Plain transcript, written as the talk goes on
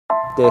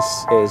This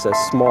is a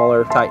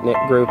smaller, tight-knit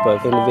group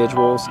of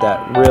individuals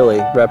that really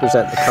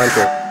represent the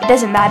country. It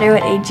doesn't matter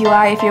what age you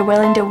are, if you're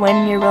willing to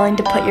win, you're willing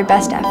to put your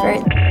best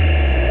effort.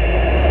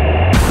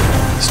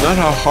 It's not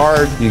how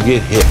hard you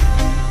get hit.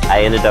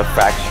 I ended up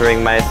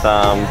fracturing my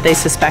thumb. They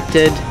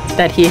suspected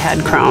that he had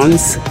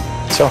Crohn's.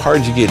 It's how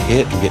hard you get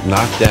hit and get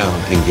knocked down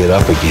and get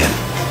up again.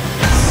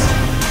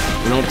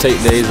 You don't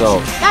take days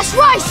off. That's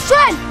right,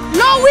 strength,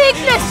 no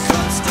weakness.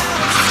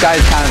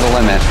 Sky's kind of the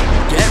limit.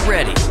 Get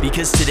ready,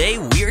 because today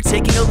we are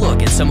taking a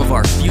look at some of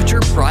our future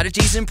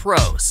prodigies and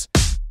pros.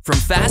 From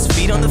fast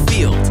feet on the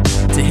field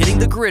to hitting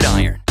the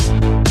gridiron,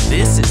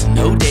 this is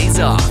no days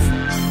off.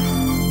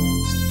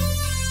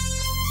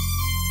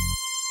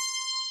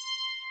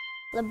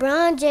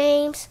 LeBron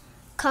James,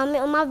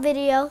 comment on my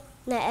video,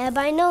 now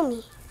everybody know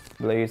me.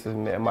 Blaze has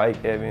met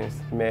Mike Evans,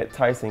 met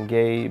Tyson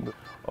Gabe,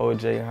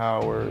 O.J.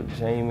 Howard,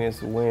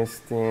 Jameis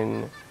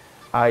Winston,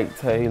 Ike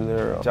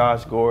Taylor,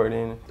 Josh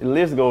Gordon. The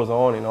list goes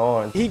on and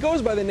on. He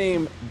goes by the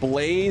name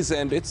Blaze,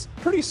 and it's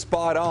pretty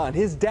spot on.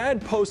 His dad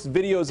posts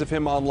videos of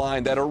him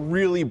online that are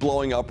really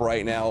blowing up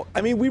right now.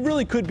 I mean, we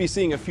really could be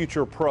seeing a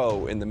future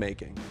pro in the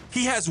making.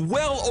 He has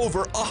well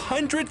over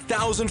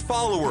 100,000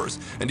 followers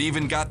and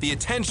even got the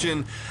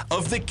attention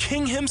of the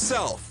king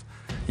himself.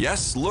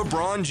 Yes,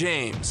 LeBron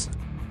James.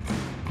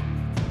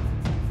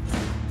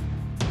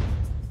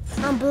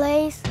 I'm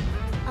Blaze,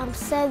 I'm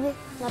 7, and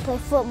I play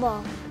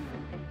football.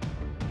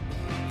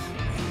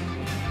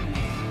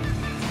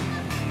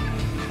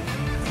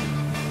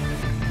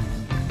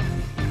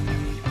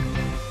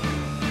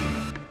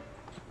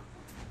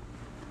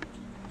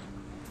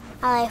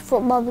 I like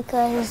football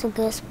because it's a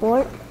good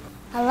sport.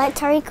 I like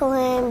Tariq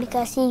Cohen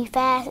because he's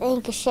fast and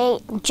he can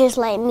shake just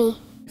like me.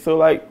 So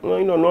like,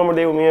 normal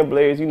day with me and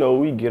Blaze,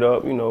 we get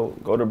up,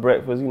 go to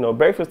breakfast.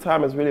 Breakfast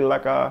time is really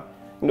like our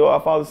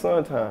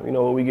father-son time,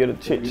 where we get a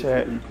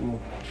chit-chat.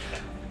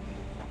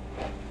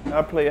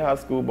 I played high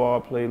school ball,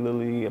 played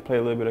Little League, I played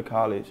a little bit of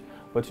college,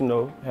 but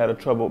had a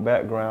troubled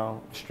background,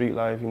 street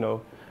life,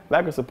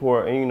 lack of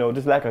support and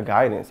just lack of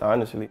guidance,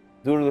 honestly.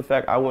 Due to the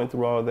fact I went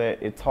through all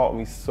that, it taught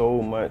me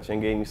so much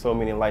and gave me so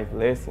many life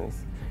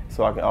lessons.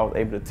 So I was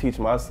able to teach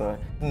my son.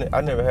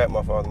 I never had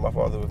my father. My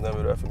father was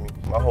never there for me.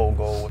 My whole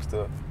goal was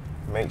to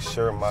make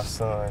sure my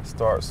son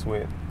starts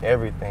with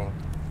everything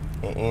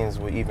and ends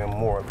with even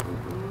more.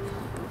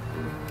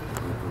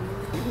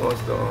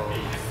 What's the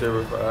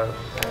cereal fries?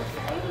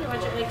 You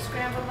want your eggs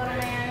scrambled, little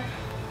man?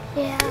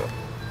 Yeah.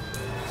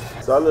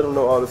 So I let them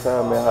know all the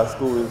time, man, how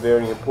school is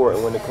very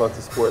important when it comes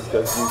to sports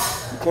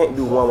because you can't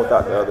do one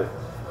without the other.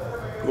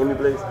 You hear me,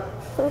 Blaze?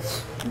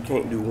 You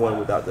can't do one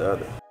without the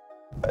other.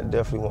 I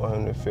definitely want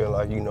him to feel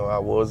like, I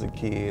was a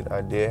kid,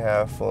 I did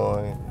have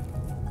fun,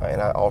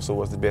 and I also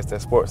was the best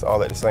at sports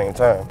all at the same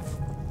time.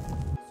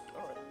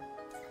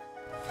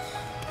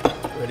 All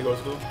right. Ready to go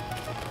to school?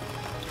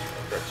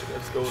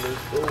 Let's go,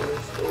 let's go,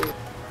 let's go.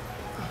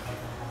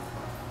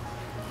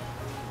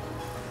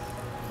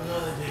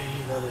 Another day,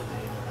 another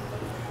day, another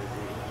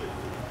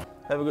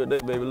day. Have a good day,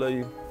 baby. Love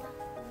you.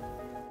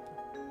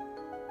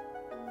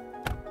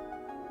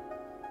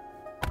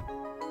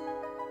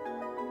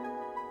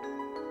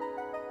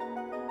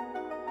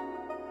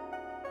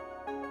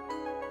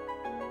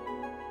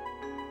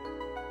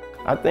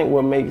 I think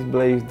what makes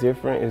Blaze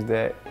different is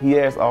that he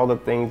has all the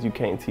things you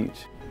can't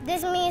teach.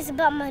 This means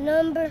about my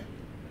number.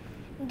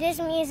 This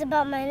means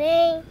about my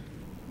name.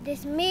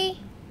 This me.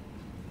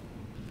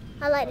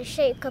 I like to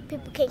shake because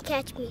people can't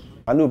catch me.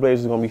 I knew Blaze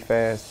was going to be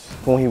fast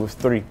when he was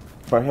 3.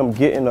 From him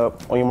getting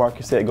up on your mark,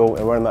 your set, go,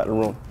 and running out the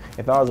room.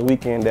 If I was a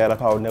weekend dad, I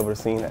probably never have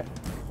seen that.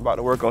 About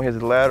to work on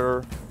his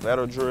lateral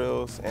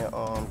drills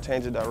and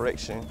change the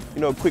direction.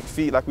 Quick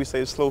feet, like we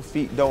say, slow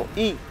feet don't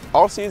eat.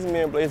 All season, me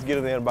and Blaze get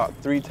it in about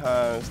 3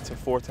 times to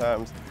 4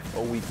 times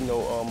a week.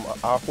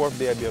 Our 4th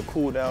day would be a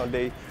cool down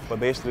day, but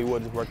basically we'll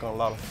just work on a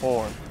lot of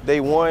form. Day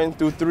 1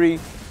 through 3,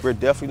 we're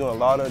definitely doing a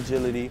lot of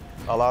agility,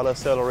 a lot of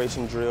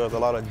acceleration drills, a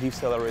lot of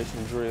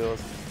deceleration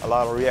drills, a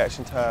lot of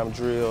reaction time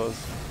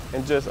drills,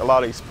 and just a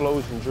lot of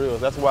explosion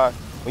drills. That's why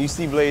when you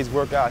see Blaze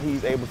work out,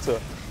 he's able to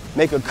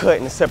make a cut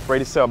and separate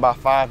himself by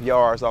 5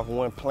 yards off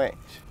one planche.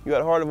 You got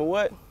the heart of a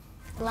what?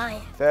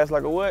 Lion. Fast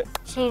like a what?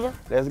 Cheetah.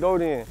 Let's go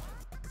then.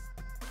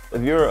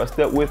 If you're a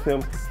step with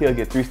him, he'll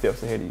get 3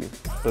 steps ahead of you.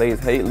 Blaze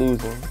hate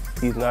losing.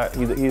 He's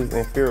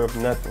in fear of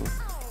nothing.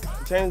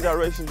 Change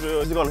direction drill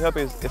is gonna help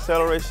his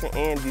acceleration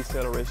and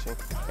deceleration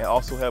and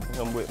also helping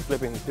him with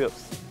flipping his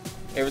hips.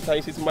 Every time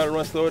you see somebody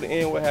run slow at the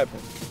end, what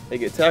happens? They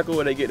get tackled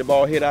or they get the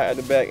ball hit out at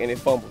the back and they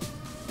fumble.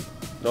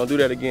 Don't do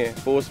that again.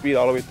 Full speed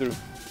all the way through.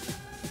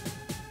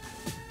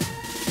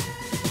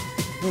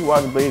 You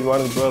watch Blaze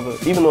watch his brother.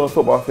 Even though in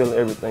football field and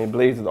everything,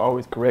 Blaze is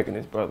always correcting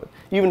his brother,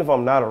 even if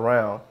I'm not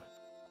around.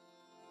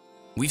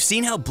 We've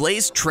seen how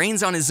Blaze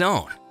trains on his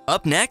own.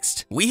 Up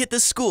next, we hit the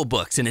school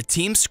books in a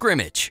team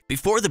scrimmage.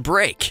 Before the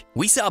break,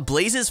 we saw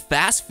Blaze's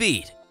fast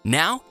feet.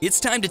 Now, it's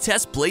time to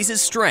test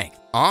Blaze's strength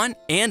on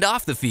and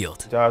off the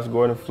field. Josh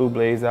Gordon flew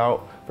Blaze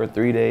out for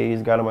 3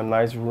 days, got him a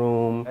nice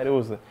room. It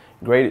was a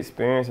great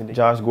experience, and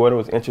Josh Gordon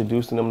was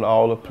introducing him to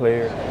all the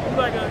players. You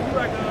like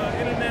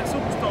an internet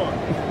superstar.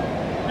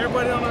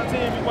 everybody on our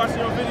team be watching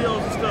your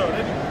videos and stuff.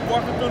 They be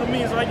walking through the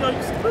memes like, yo,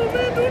 you see Blue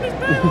Man doing this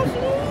bounce?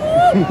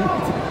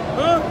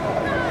 Huh?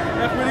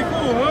 That's pretty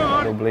cool,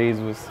 huh? So Blaze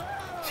was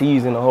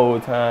cheesing the whole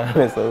time,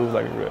 and so it was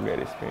like a real great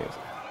experience.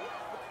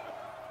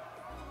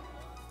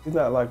 He's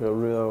not like a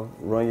real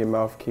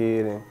run-your-mouth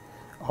kid and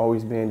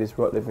always being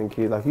disruptive in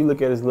kids. Like, if you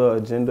look at his little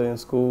agenda in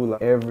school,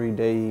 like, every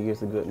day he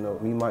gets a good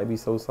note. He might be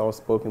so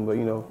soft-spoken, but,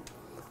 you know,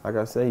 like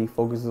I said, he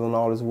focuses on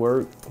all his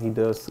work. He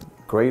does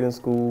great in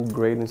school,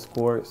 great in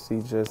sports.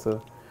 He's just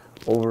a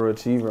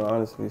overachiever,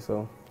 honestly.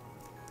 So,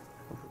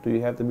 do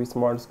you have to be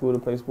smart in school to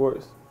play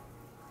sports?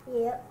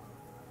 Yep.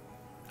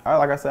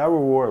 Like I said, I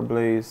reward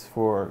Blaze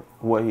for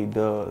what he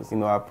does. You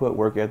know, I put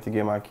work ethic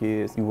in my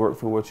kids. You work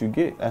for what you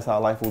get. That's how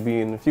life will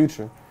be in the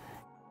future.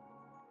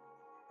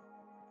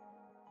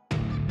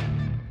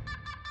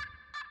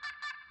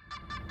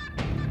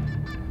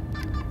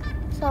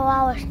 So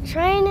I was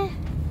training,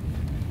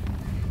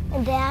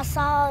 and then I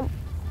saw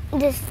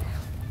this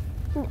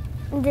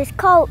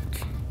coach,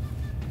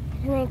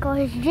 his name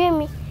Coach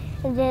Jimmy,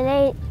 and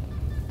then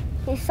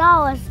he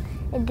saw us,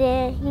 and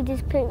then he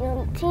just put me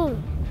on the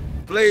team.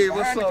 Blaze,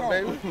 what's up,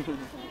 baby?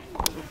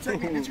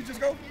 Did you just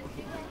go?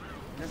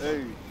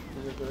 Hey.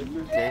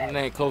 Okay, my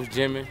name Coach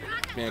Jimmy.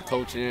 Been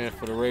coaching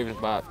for the Ravens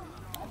about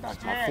my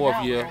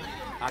 4th year.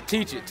 I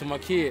teach it to my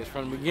kids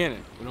from the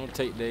beginning. We don't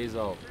take days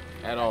off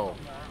at all.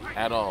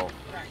 At all.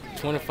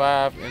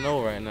 25 and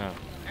 0 right now.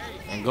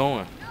 And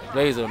going.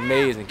 Blaze is an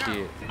amazing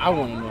kid. I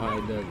want to know how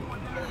he does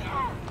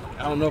it.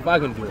 I don't know if I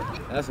can do it.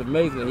 That's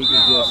amazing that he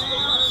can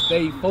just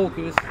stay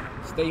focused,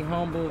 stay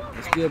humble,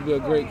 and still be a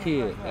great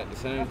kid at the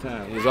same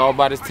time. He's all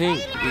about his team.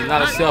 He's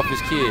not a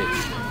selfish kid.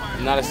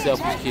 He's not a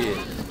selfish kid.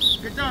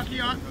 Good job,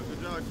 Keon.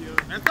 Good job, Keon.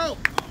 Let's go.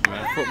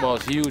 Man,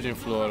 football's huge in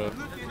Florida.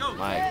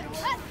 Like,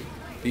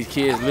 these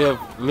kids live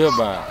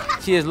by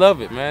it. Kids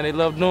love it, man. They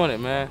love doing it,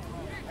 man.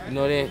 You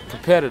know, they're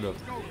competitive.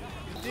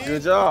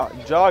 Good job.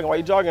 Jogging. Why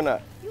you jogging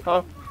at?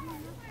 Huh?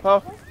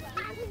 Huh?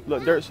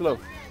 Look, dirt slow.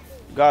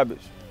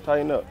 Garbage.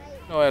 Tighten up.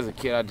 You know, as a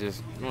kid, I just,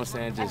 you know what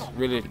I'm saying, just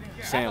really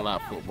saying a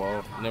lot of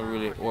football. Never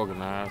really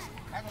organized.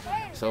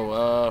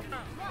 So,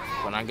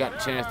 when I got the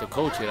chance to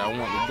coach it, I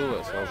wanted to do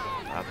it. So,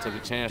 I took a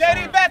chance on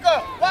it. Back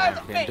up.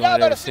 I've been doing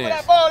it ever since.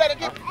 That ball, let it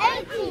get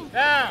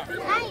down.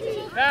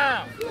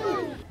 Down.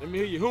 Let me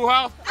hear you. Who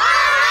house?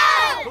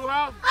 Who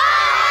house?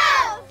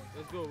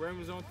 Let's go.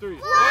 Ravens on 3. 1,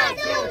 2,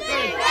 3.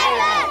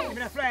 Give me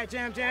that flag,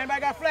 Jam.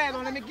 Anybody got flag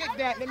on? Let me get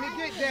that. Let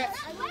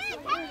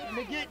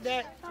me get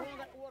that.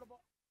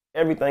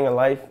 Everything in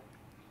life,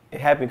 it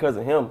happened because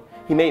of him.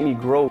 He made me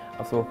grow.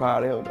 I'm so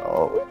proud of him,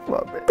 dog.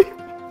 My baby.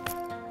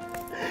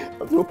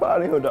 I'm so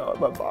proud of him, dog.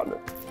 My partner.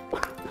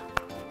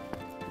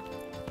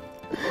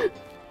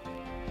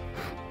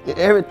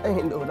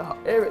 Everything, though, dog.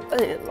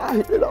 Everything in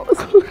life, you know.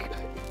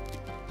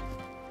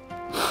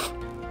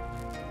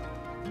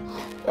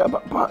 Yeah, my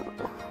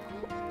partner.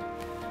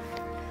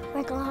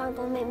 Working hard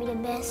gonna make me the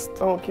best. I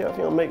don't care if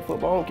you don't make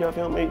football. I don't care if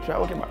you don't make track. I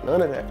don't care about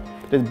none of that.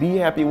 Just be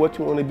happy what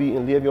you want to be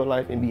and live your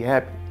life and be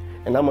happy.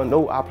 And I'm gonna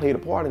know I played a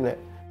part in that.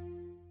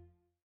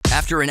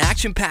 After an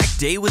action-packed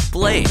day with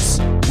Blaze,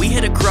 we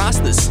head across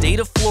the state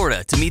of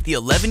Florida to meet the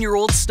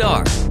 11-year-old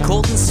star,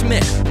 Colton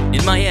Smith,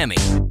 in Miami.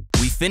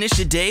 We finished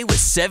the day with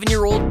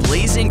 7-year-old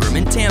Blaze Ingram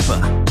in Tampa.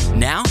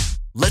 Now,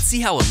 let's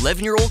see how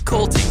 11-year-old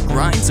Colton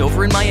grinds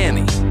over in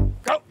Miami.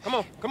 Go. Come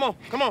on, come on,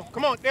 come on,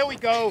 come on. There we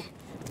go.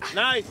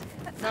 Nice.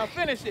 Now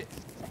finish it.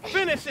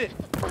 Finish it.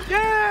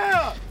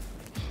 Yeah!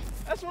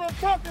 That's what I'm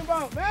talking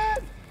about, man.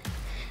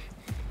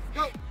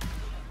 Go.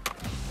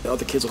 The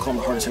other kids will call him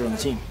the hardest hitter on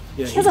the team.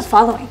 Yeah, he has a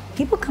following.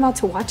 People come out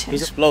to watch him.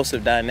 He's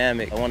explosive,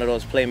 dynamic, one of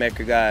those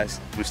playmaker guys.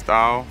 With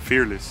style,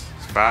 fearless,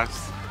 he's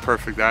fast,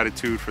 perfect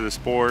attitude for the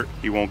sport.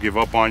 He won't give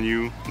up on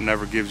you,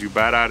 never gives you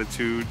bad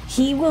attitude.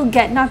 He will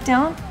get knocked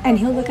down, and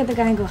he'll look at the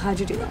guy and go, how'd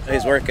you do that?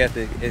 His work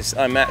ethic is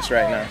unmatched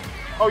right now.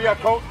 Oh, yeah,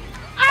 coach.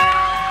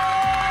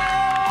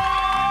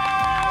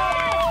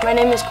 My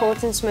name is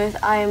Colton Smith.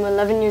 I am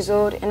 11 years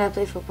old, and I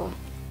play football.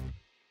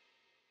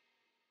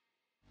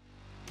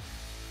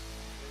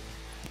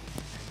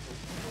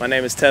 My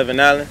name is Tevin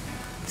Allen,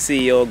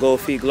 CEO of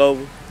Gold Feet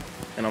Global,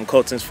 and I'm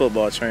Colton's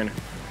football trainer.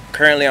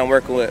 Currently, I'm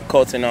working with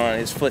Colton on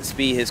his foot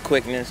speed, his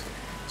quickness,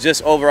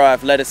 just overall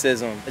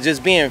athleticism,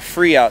 just being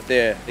free out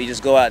there. You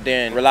just go out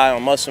there and rely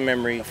on muscle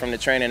memory from the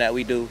training that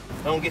we do.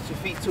 Don't get your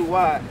feet too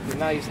wide, because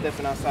now you're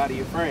stepping outside of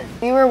your frame.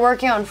 We were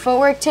working on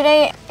footwork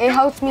today. It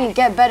helped me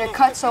get better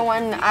cuts, so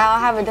when I'll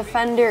have a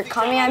defender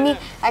coming at me,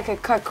 I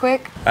could cut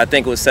quick. I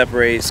think what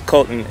separates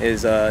Colton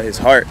is his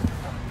heart.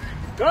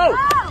 Go!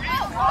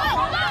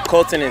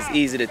 Colton is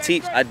easy to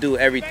teach. I do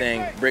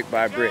everything brick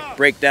by brick.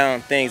 Break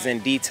down things in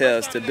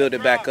details to build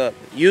it back up.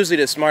 Usually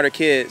the smarter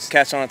kids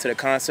catch on to the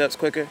concepts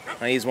quicker,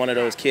 and he's one of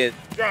those kids.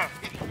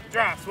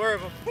 Drop,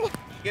 swerve him.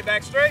 Get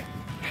back straight.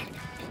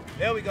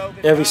 There we go.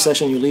 Every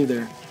session you leave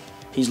there,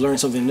 he's learned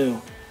something new.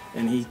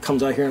 And he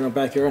comes out here in our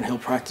backyard and he'll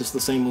practice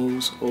the same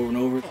moves over and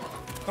over.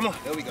 Come on,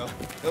 there we go.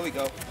 There we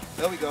go.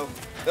 There we go.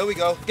 There we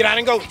go. Get out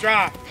and go,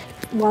 drive.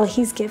 While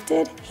he's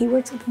gifted, he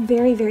works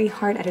very, very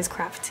hard at his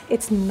craft.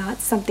 It's not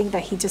something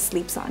that he just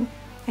sleeps on.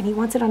 and he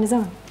wants it on his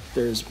own.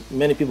 There's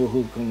many people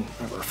who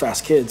are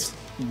fast kids,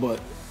 but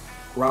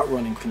route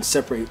running can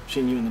separate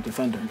between you and the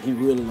defender. He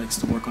really likes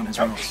to work on his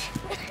routes.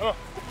 Come on.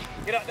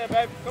 Get out there,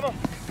 baby. Come on.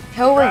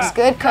 Hill work's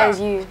good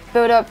because you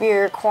build up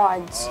your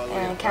quads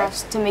and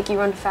calves to make you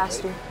run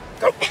faster.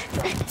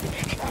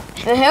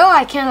 The hill,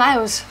 I can't lie,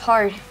 was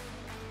hard.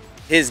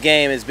 His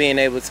game is being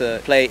able to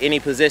play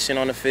any position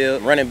on the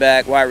field, running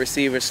back, wide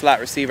receiver, slot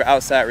receiver,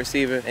 outside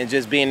receiver, and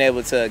just being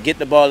able to get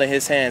the ball in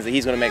his hands and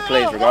he's going to make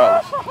plays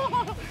regardless.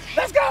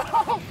 Let's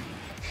go!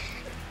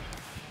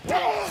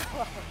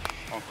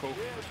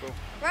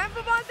 Ryan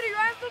football on 3,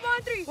 Ryan football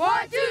on 3.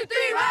 1, 2,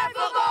 3, Ryan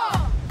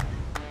football!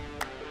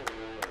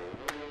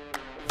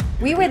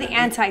 We were the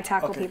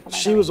anti-tackle people.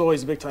 She was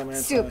always big time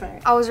anti. Super.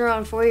 I was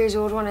around 4 years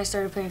old when I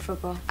started playing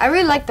football. I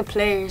really like the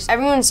players.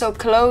 Everyone's so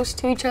close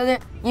to each other.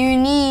 You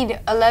need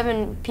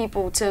 11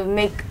 people to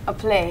make a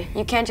play.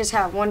 You can't just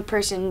have one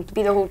person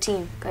be the whole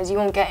team because you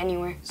won't get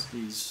anywhere.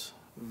 He's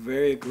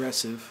very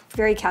aggressive.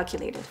 Very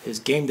calculated. His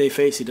game day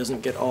face, he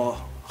doesn't get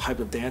all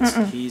hyped up dance.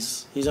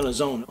 He's in a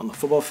zone. On the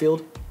football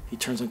field, he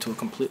turns into a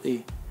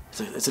completely,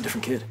 it's a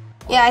different kid.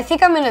 Yeah, I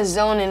think I'm in a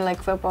zone in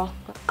like football.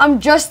 I'm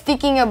just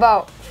thinking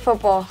about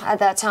football at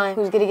that time.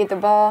 Who's gonna get the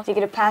ball, who's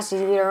gonna pass,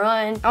 who's gonna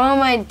run. I want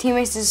my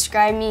teammates to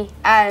describe me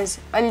as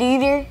a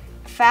leader,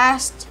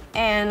 fast,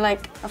 and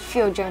like a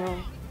field general.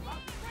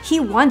 He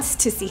wants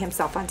to see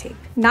himself on tape.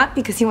 Not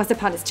because he wants to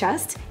pound his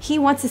chest. He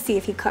wants to see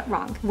if he cut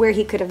wrong, where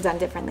he could have done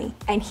differently.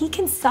 And he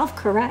can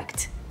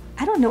self-correct.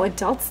 I don't know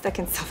adults that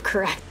can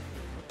self-correct.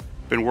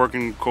 Been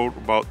working coach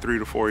about 3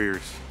 to 4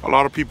 years. A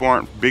lot of people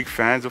aren't big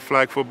fans of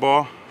flag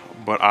football,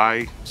 but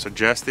I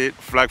suggest it.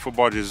 Flag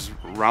football just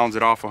rounds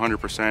it off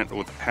 100%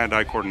 with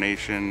hand-eye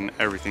coordination,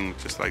 everything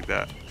just like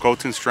that.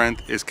 Colton's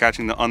strength is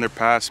catching the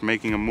underpass,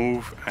 making a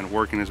move, and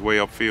working his way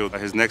upfield.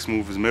 His next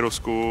move is middle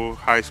school,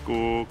 high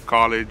school,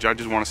 college. I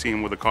just want to see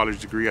him with a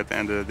college degree at the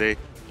end of the day.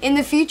 In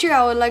the future,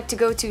 I would like to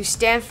go to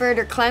Stanford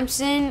or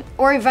Clemson,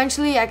 or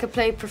eventually I could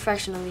play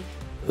professionally.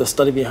 The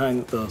study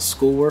behind the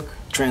schoolwork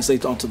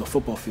translates onto the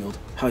football field.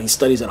 How he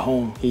studies at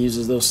home, he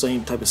uses those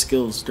same type of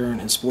skills during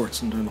his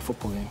sports and during the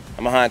football game.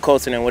 I'm behind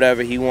Colton in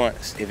whatever he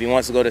wants. If he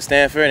wants to go to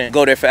Stanford and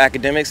go there for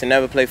academics and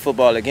never play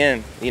football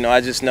again, you know, I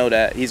just know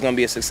that he's going to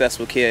be a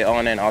successful kid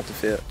on and off the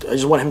field. I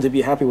just want him to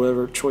be happy with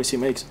whatever choice he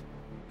makes.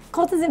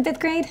 Colton's in 5th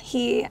grade.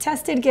 He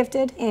tested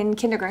gifted in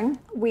kindergarten.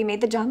 We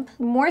made the jump,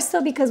 more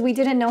so because we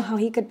didn't know how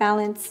he could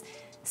balance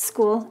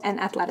school and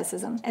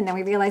athleticism. And then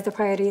we realized the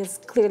priority is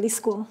clearly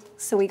school,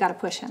 so we got to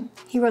push him.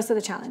 He rose to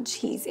the challenge.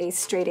 He's a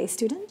straight A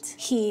student.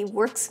 He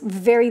works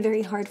very,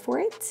 very hard for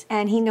it,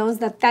 and he knows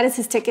that that is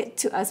his ticket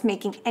to us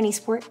making any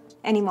sport,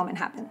 any moment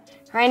happen.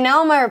 Right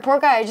now, my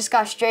report card, I just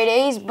got straight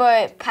A's,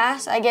 but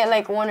pass, I get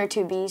like 1 or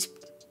 2 B's,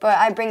 but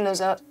I bring those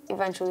up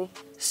eventually.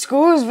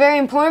 School is very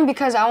important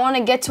because I want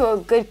to get to a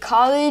good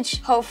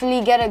college,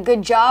 hopefully get a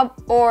good job,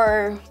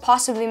 or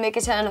possibly make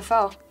it to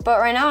NFL. But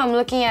right now I'm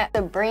looking at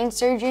the brain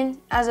surgeon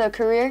as a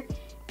career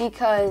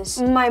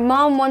because my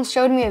mom once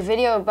showed me a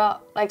video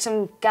about like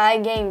some guy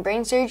getting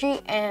brain surgery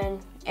and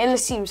it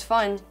just seems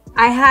fun.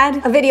 I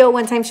had a video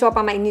one time show up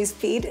on my news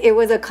feed. It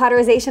was a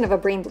cauterization of a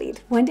brain bleed.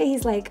 One day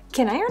he's like,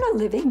 can I earn a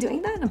living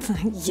doing that? And I'm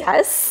like,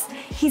 yes.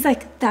 He's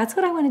like, that's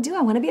what I want to do.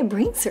 I want to be a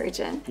brain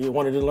surgeon. He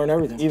wanted to learn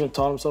everything. He even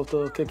taught himself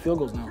to kick field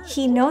goals now.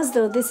 He knows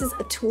though this is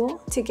a tool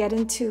to get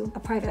into a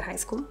private high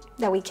school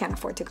that we can't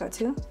afford to go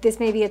to. This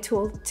may be a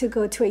tool to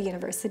go to a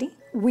university.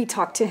 We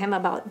talked to him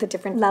about the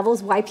different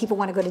levels, why people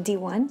want to go to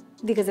D1,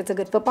 because it's a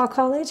good football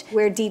college,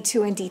 where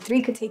D2 and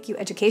D3 could take you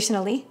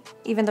educationally,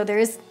 even though there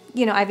is,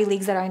 you know, Ivy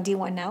Leagues that are in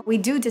D1 now. We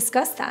do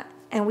discuss that,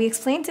 and we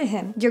explain to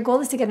him, your goal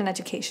is to get an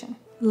education.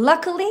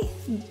 Luckily,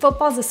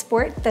 football's a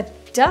sport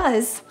that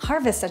does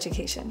harvest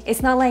education.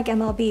 It's not like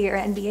MLB or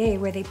NBA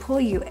where they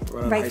pull you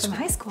right from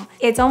high school.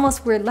 It's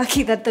almost, we're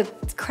lucky that the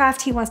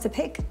craft he wants to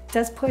pick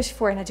does push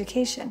for an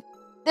education.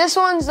 This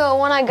one's the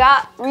one I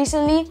got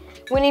recently,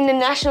 winning the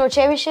national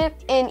championship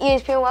in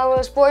ESPN Wide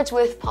World Sports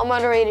with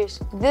Palmetto Raiders.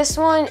 This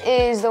one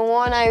is the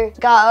one I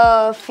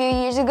got a few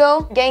years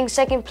ago, getting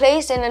 2nd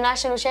place in the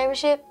national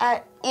championship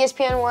at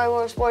ESPN Wide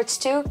World Sports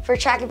 2 for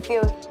track and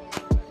field.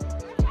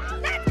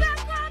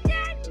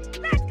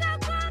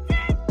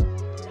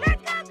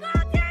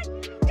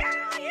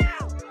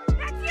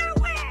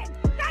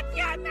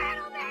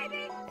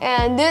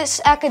 And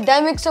this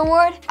academics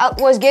award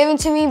was given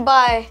to me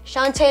by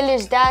Sean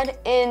Taylor's dad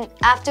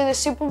after the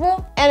Super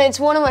Bowl. And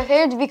it's one of my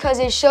favorites because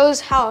it shows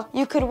how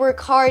you could work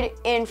hard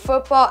in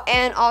football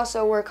and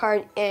also work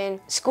hard in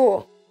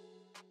school.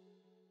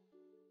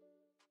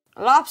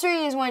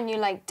 Lobstering is when you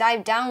like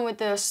dive down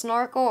with a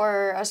snorkel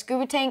or a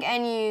scuba tank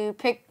and you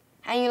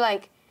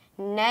like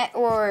net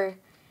or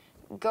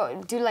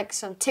go do like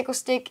some tickle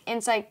stick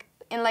inside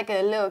in like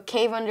a little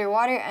cave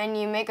underwater and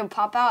you make them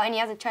pop out and you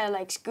have to try to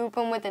like scoop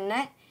them with a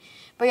net.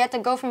 But you have to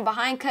go from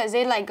behind because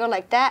they like go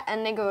like that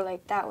and they go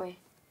like that way.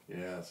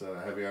 Yeah, so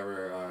have you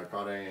ever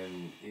caught any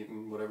and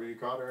eaten whatever you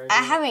caught or anything?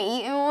 I haven't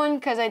eaten one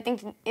because I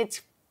think it's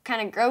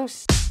kind of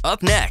gross.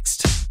 Up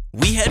next,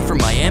 we head from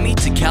Miami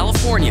to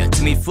California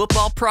to meet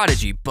football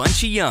prodigy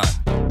Bunchy Young.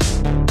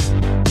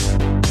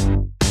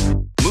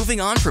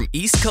 Moving on from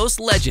East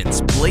Coast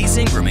legends Blaze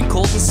Ingram and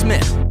Colton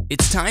Smith,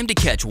 it's time to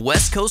catch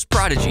West Coast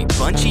prodigy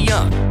Bunchy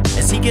Young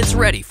as he gets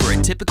ready for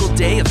a typical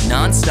day of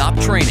non-stop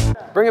training.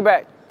 Bring it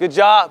back. Good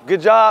job,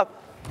 good job.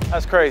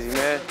 That's crazy,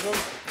 man.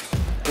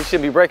 He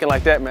shouldn't be breaking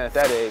like that, man, at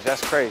that age.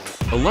 That's crazy.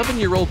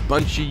 11-year-old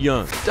Bunchy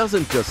Young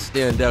doesn't just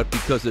stand out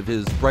because of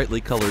his brightly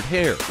colored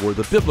hair or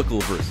the biblical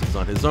verses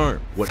on his arm.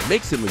 What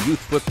makes him a youth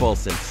football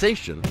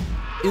sensation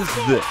is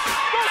this.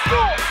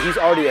 He's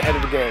already ahead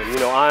of the game. You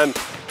know, I'm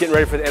getting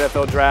ready for the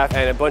NFL draft,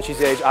 and at Bunchy's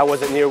age, I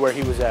wasn't near where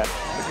he was at.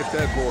 Look at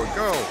that boy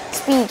go.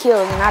 Speed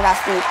kills, and I got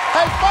speed.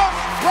 Hey, folks,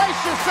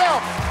 brace yourself.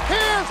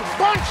 Here's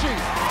Bunchy.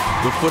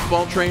 The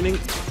football training,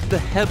 the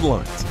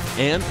headlines,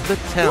 and the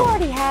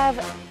talent. You already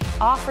have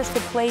offers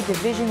to play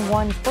Division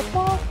I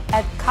football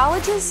at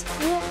colleges?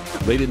 Yeah.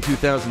 Late in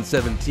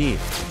 2017,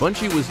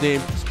 Bunchy was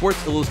named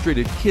Sports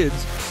Illustrated Kids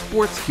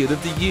Sports Kid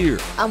of the Year.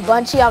 I'm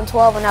Bunchy, I'm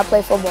 12, and I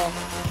play football.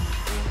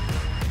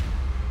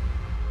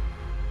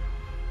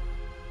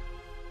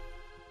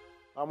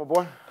 All right, my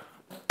boy.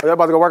 Are you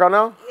about to go work out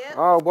now? Yeah.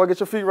 Oh, boy, get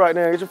your feet right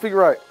now. Get your feet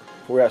right.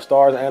 We're at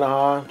Stars in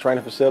Anaheim,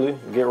 training facility,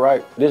 get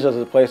right. This is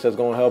a place that's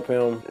gonna help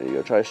him. You're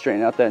gonna try to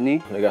straighten out that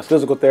knee? They got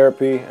physical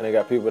therapy, and they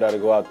got people that'll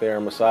go out there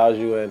and massage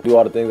you and do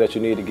all the things that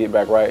you need to get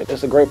back right.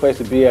 It's a great place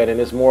to be at, and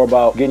it's more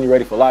about getting you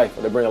ready for life.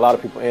 They bring a lot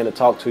of people in to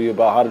talk to you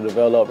about how to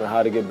develop and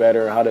how to get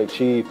better and how to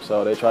achieve,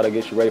 so they try to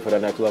get you ready for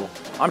that next level.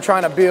 I'm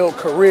trying to build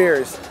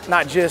careers,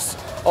 not just,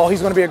 oh,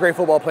 he's gonna be a great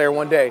football player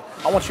one day.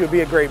 I want you to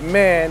be a great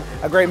man.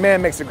 A great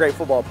man makes a great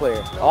football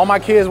player. All my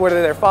kids,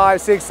 whether they're 5,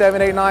 6,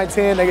 7, 8, 9,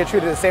 10, they get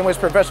treated the same way as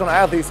professional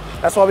athletes.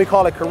 That's why we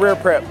call it career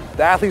prep.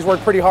 The athletes work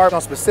pretty hard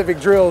on specific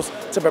drills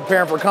to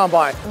prepare them for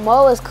combine.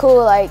 Mo is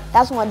cool, like,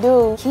 that's my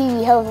dude.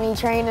 He helps me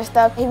train and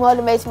stuff. He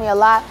motivates me a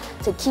lot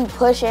to keep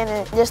pushing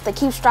and just to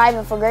keep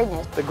striving for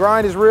greatness. The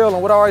grind is real,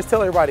 and what I always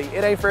tell everybody,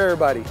 it ain't for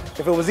everybody.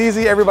 If it was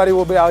easy, everybody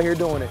will be out here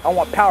doing it. I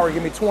want power,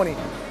 give me 20.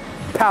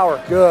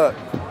 Power, good.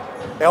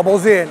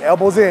 Elbows in,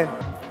 elbows in.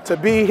 To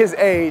be his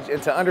age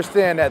and to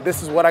understand that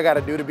this is what I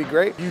gotta do to be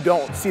great, you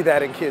don't see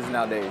that in kids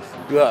nowadays.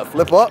 Good,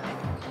 flip up,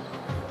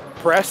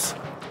 press,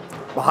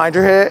 behind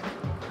your head,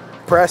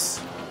 press,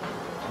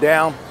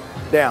 down,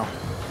 down.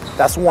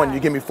 That's one, you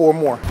give me 4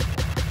 more.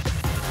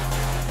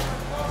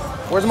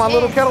 Where's my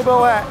little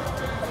kettlebell at?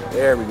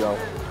 There we go.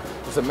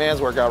 It's a man's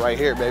workout right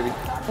here, baby.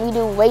 We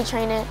do weight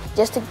training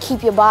just to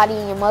keep your body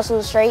and your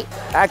muscles straight.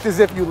 Act as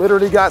if you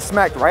literally got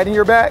smacked right in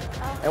your back.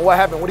 And what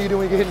happened? What do you do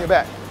when you get hit in your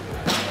back?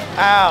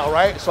 Ow,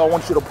 right? So I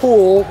want you to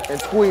pull and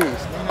squeeze.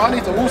 I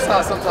need to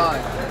woosah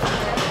sometime.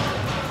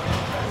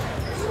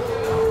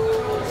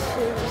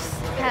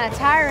 It's kind of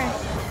tiring,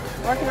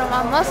 working on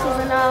my muscles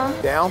and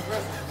all. Down,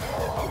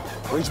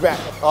 reach back,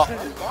 up.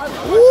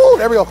 Woo,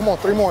 there we go, come on,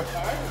 3 more.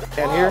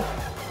 And here,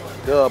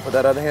 good, put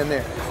that other hand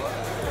there.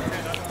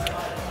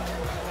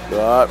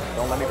 Good,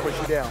 don't let me push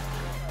you down.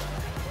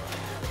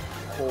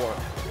 4,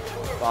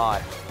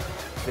 5,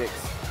 6,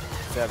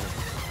 7,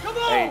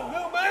 8,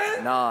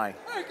 9,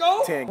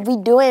 10. We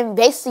doing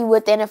basically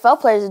what the NFL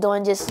players are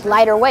doing, just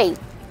lighter weight.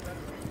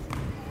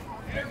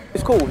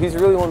 It's cool. He's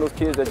really one of those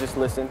kids that just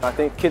listen. I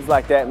think kids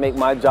like that make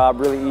my job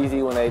really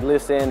easy when they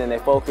listen and they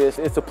focus.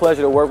 It's a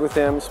pleasure to work with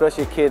him,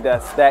 especially a kid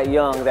that's that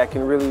young that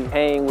can really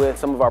hang with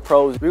some of our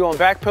pros. We're going to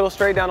back pedal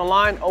straight down the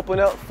line, open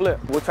up, flip.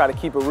 We'll try to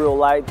keep it real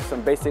light,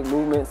 some basic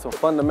movements, some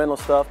fundamental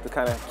stuff to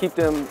kind of keep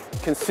them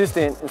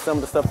consistent in some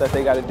of the stuff that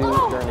they got to do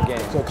during the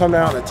game. So come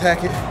down and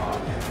attack it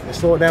and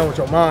slow it down with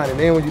your mind, and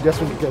then that's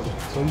when you get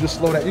it. So you just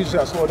slow that, you just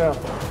got to slow it down.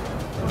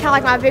 Kind of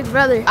like my big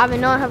brother. I've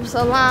been knowing him for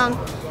so long,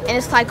 and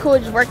it's like cool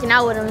just working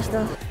out with him and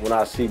stuff. When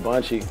I see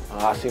Bunchy,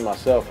 I see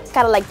myself.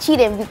 Kind of like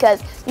cheating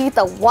because you get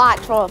to watch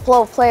from a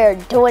pro player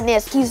doing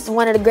this. He's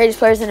one of the greatest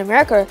players in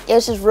America.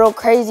 It's just real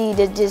crazy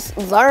to just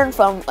learn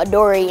from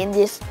Adoree and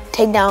just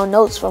take down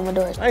notes from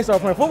Adoree. I ain't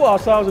started playing football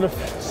until I was in the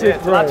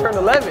 6th grade. I turned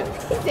 11.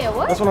 He said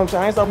what? That's what I'm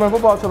saying. I ain't started playing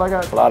football until I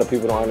got. A lot of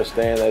people don't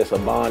understand that it's a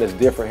bond. It's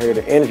different here.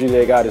 The energy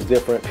they got is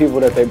different. People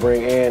that they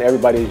bring in,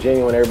 everybody is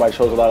genuine. Everybody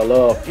shows a lot of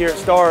love. Here at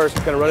Stars,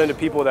 going to run into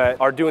people that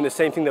are doing the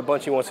same thing that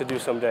Bunchy wants to do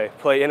someday.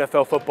 Play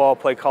NFL football,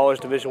 play college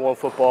Division I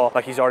football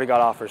like he's already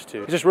got offers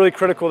to. It's just really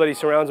critical that he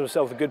surrounds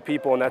himself with good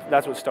people, and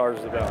that's what Stars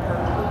is about.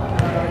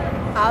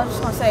 I was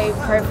just gonna say,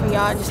 pray for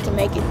y'all just to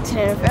make it to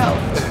the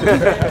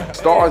NFL.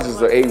 Stars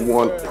is an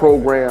A1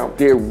 program.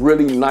 They're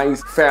really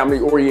nice,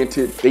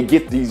 family-oriented. They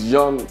get these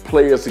young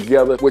players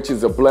together, which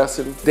is a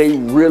blessing. They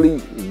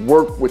really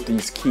work with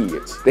these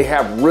kids. They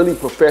have really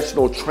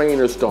professional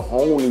trainers to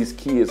hone these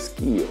kids'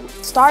 skills.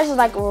 Stars is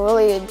like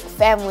really a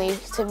family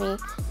to me.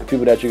 The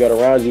people that you got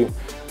around you,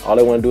 all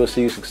they want to do is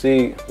see you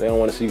succeed. They don't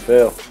want to see you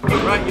fail.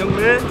 Hey, right, young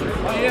man.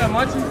 Oh, yeah,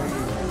 Munchie.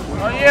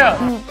 Oh,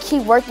 yeah. You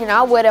keep working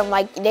out with them,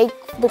 like they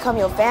become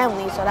your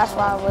family, so that's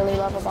what I really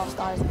love about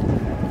Stars.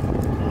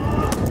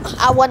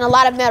 I won a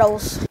lot of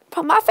medals.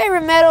 But my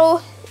favorite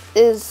medal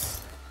is,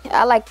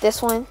 I like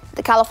this one,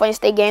 the California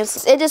State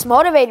Games. It just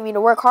motivated me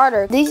to work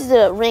harder. These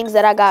are the rings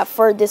that I got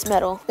for this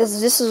medal.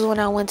 This is when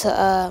I went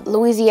to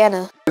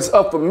Louisiana. It's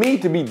up for me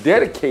to be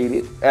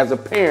dedicated as a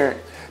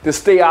parent to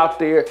stay out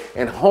there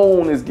and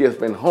hone his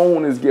gift and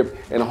hone his gift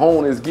and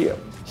hone his gift.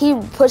 He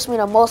pushed me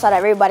the most out of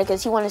everybody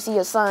because he wanted to see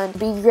his son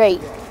be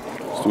great.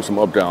 Let's do some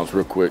up downs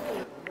real quick.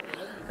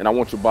 And I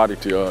want your body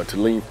to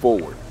lean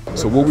forward.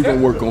 So what we're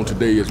gonna work on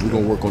today is we're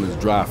gonna work on this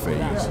drive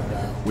phase.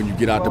 When you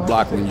get out the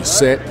block, when you're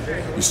set,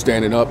 you're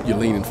standing up, you're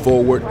leaning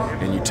forward,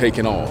 and you're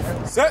taking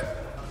off. Set.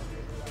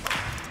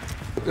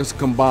 It's a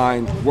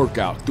combined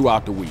workout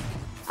throughout the week.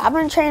 I've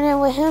been training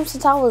with him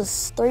since I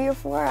was 3 or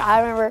 4. I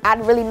remember I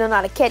didn't really know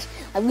how to catch.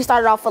 Like we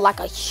started off with like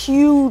a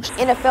huge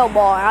NFL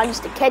ball and I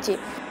used to catch it.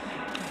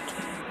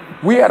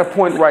 We at a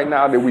point right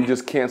now that we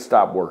just can't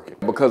stop working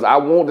because I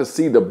want to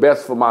see the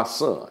best for my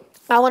son.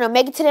 I want to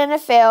make it to the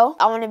NFL,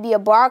 I want to be a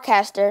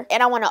broadcaster,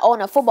 and I want to own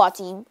a football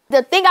team.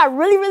 The thing I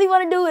really, really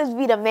want to do is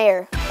be the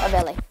mayor of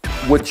LA.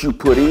 What you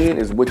put in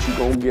is what you're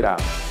going to get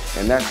out.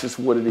 And that's just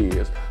what it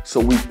is. So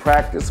we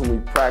practice and we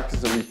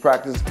practice and we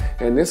practice.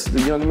 And this is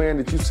the young man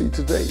that you see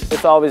today.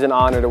 It's always an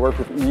honor to work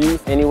with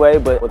youth anyway,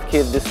 but with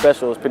kids this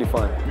special is pretty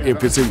fun.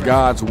 If it's in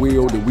God's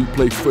will that we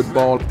play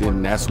football,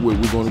 then that's what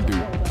we're going to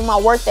do. My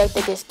work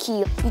ethic is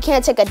key. You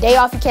can't take a day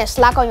off, you can't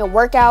slack on your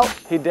workout.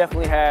 He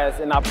definitely has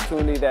an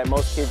opportunity that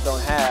most kids don't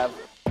have.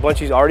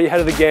 Bunchy's already ahead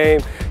of the game.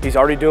 He's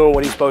already doing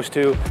what he's supposed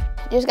to.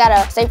 You just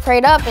gotta stay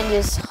prayed up and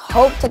just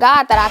hope to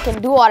God that I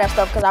can do all that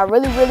stuff because I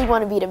really, really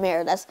want to be the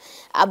mayor.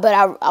 But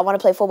I want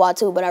to play football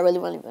too, but I really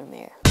want to be the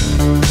mayor.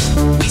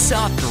 We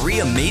saw 3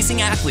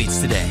 amazing athletes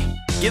today.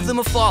 Give them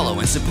a follow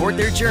and support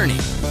their journey.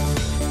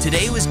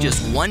 Today was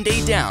just one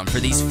day down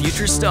for these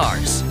future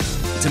stars.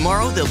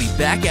 Tomorrow they'll be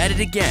back at it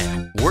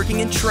again,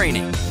 working and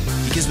training.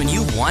 Because when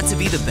you want to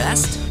be the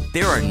best,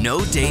 there are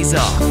no days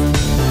off.